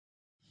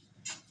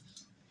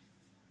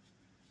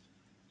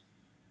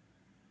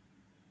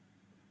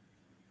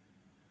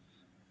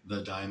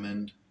The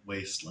Dimond,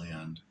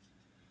 Wasteland,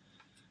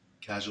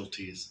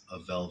 Casualties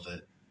of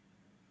Velvet,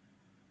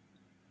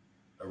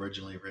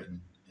 originally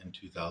written in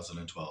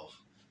 2012.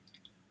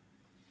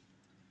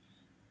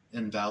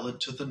 Invalid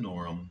to the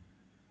norm,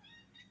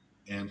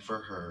 and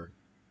for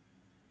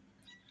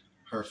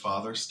her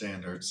father's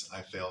standards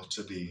I fail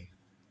to be,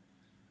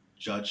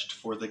 judged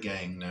for the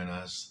gang known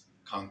as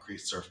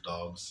concrete surf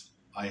dogs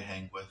I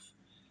hang with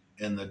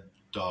in the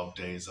dog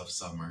days of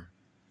summer,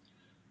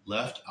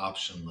 left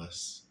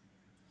optionless.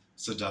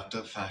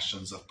 Seductive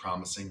fashions of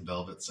promising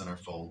velvet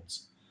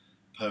centerfolds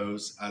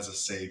pose as a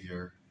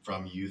savior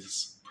from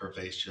youth's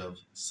pervasive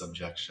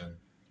subjection.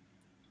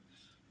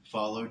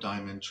 Follow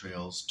diamond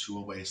trails to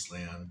a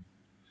wasteland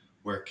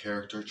where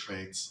character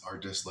traits are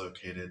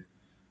dislocated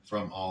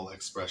from all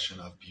expression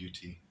of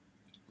beauty.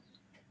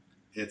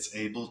 It's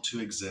able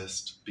to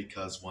exist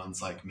because ones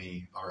like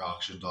me are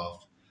auctioned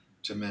off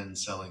to men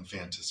selling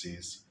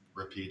fantasies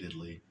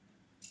repeatedly.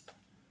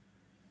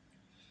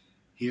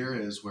 Here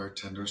is where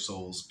tender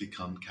souls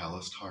become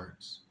calloused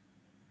hearts,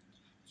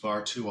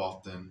 far too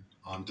often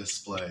on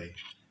display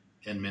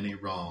in many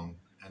wrong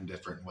and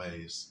different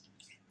ways.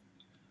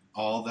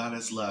 All that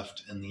is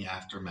left in the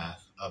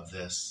aftermath of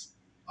this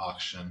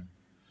auction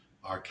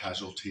are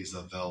casualties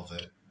of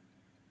velvet,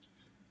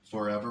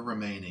 forever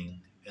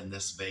remaining in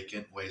this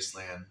vacant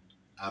wasteland,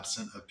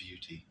 absent of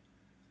beauty.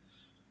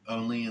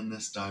 Only in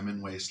this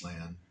diamond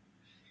wasteland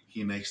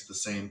he makes the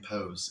same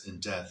pose in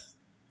death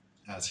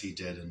as he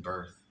did in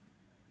birth.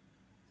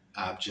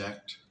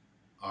 Abject,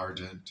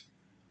 ardent,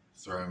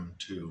 thrown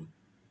to.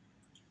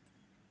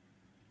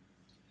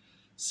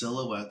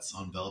 Silhouettes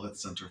on velvet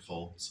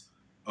centerfolds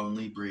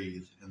only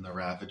breathe in the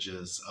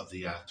ravages of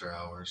the after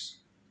hours.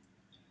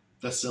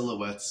 The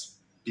silhouettes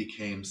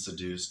became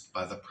seduced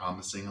by the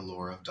promising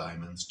allure of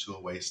diamonds to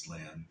a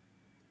wasteland.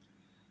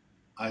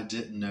 I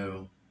didn't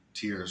know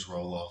tears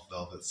roll off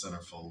velvet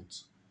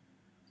centerfolds.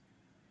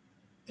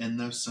 In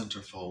those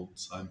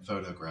centerfolds I'm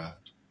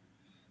photographed,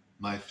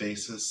 my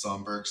face's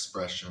somber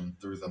expression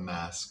through the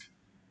mask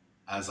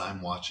as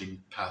I'm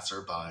watching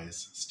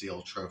passerbys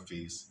steal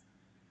trophies.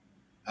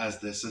 As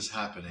this is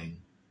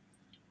happening,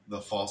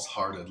 the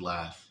false-hearted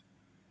laugh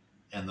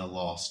and the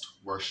lost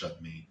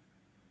worship me.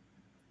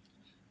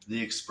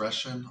 The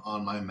expression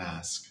on my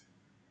mask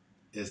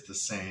is the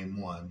same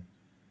one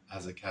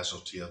as a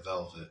casualty of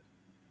velvet.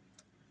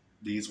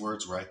 These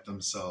words write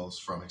themselves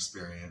from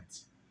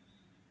experience.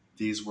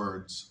 These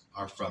words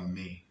are from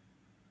me,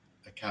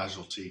 a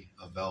casualty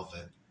of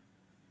velvet.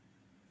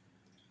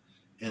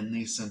 In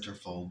these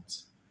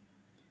centerfolds,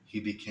 he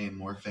became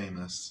more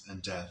famous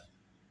in death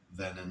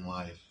than in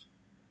life,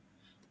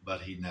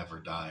 but he never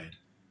died.